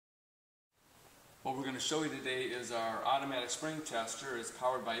What we're going to show you today is our automatic spring tester. It's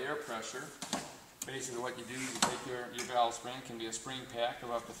powered by air pressure. Basically what you do, you take your valve spring. It can be a spring pack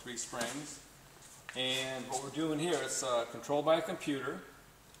of up to 3 springs. And what we're doing here is controlled by a computer.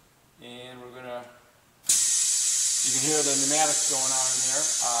 And we're going to, you can hear the pneumatics going on in there.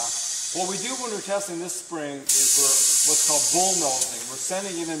 What we do when we're testing this spring is we're what's called bullnosing. We're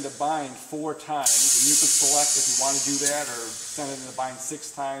sending it into bind 4 times. And you can select if you want to do that or send it into bind 6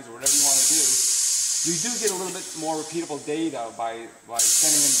 times or whatever you want to do. You do get a little bit more repeatable data by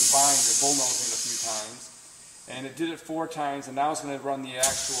sending into the bind or bullnosing it a few times. And it did it 4 times, and now it's going to run the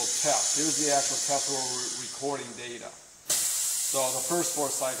actual test. Here's the actual test where we're recording data. So the first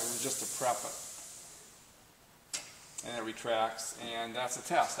 4 cycles is just to prep it. And it retracts, and that's a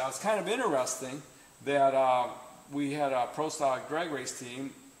test. Now it's kind of interesting that we had a pro stock drag race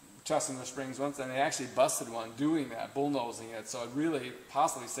team testing their springs once, and they actually busted one doing that, bullnosing it. So it really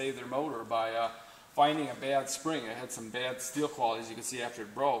possibly saved their motor by finding a bad spring. It had some bad steel qualities you can see after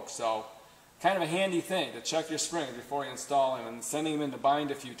it broke. So kind of a handy thing to check your springs before you install them, and sending them into bind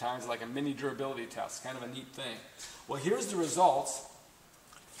a few times like a mini durability test. Kind of a neat thing. Well, here's the results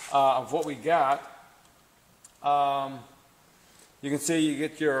of what we got. You can see you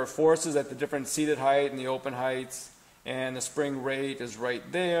get your forces at the different seated height and the open heights, and the spring rate is right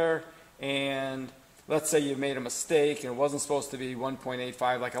there. And let's say you made a mistake and it wasn't supposed to be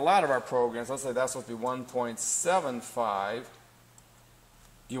 1.85 like a lot of our programs. Let's say that's supposed to be 1.75.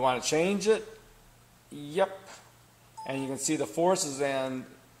 Do you want to change it? Yep. And you can see the forces and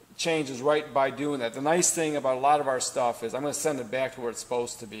changes right by doing that. The nice thing about a lot of our stuff is I'm going to send it back to where it's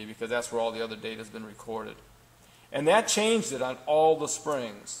supposed to be, because that's where all the other data has been recorded. And that changed it on all the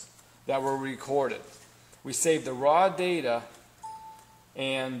springs that were recorded. We saved the raw data,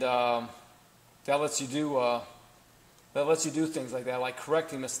 and that lets you do things like that, like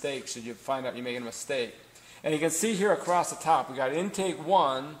correcting mistakes should you find out you're making a mistake. And you can see here across the top we got intake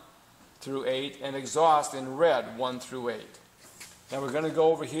 1 through 8 and exhaust in red 1 through 8. Now we're going to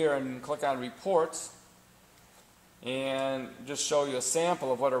go over here and click on reports and just show you a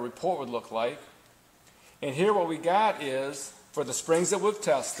sample of what a report would look like. And here what we got is, for the springs that we've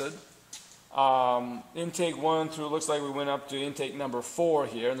tested, intake 1 through, looks like we went up to intake number 4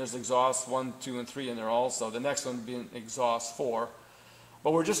 here, and there's exhaust 1, 2, and 3 in there also. The next one being exhaust 4.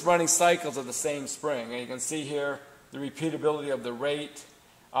 But we're just running cycles of the same spring. And you can see here the repeatability of the rate.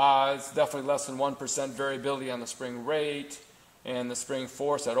 It's definitely less than 1% variability on the spring rate. And the spring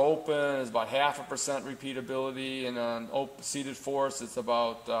force at open is about 0.5% repeatability. And on seated force, it's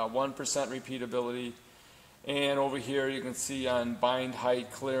about 1% repeatability. And over here you can see on bind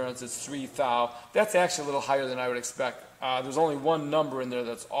height clearance it's 3 thou. That's actually a little higher than I would expect. There's only one number in there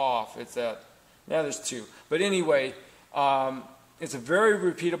that's off. It's at, yeah, there's 2. But anyway, it's a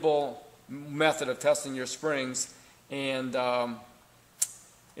very repeatable method of testing your springs. And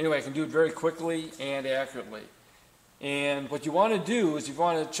anyway, I can do it very quickly and accurately. And what you want to do is, you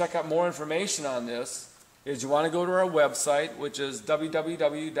want to check out more information on this, is you want to go to our website, which is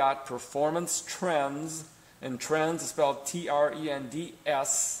www.performancetrends, and trends is spelled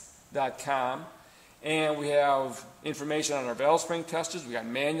TRENDS.com. And we have information on our valve spring testers. We got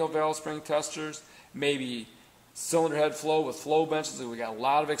manual valve spring testers, maybe cylinder head flow with flow benches. We got a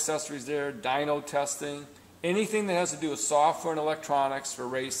lot of accessories there, dyno testing. Anything that has to do with software and electronics for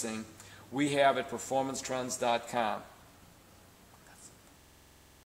racing, we have at performancetrends.com.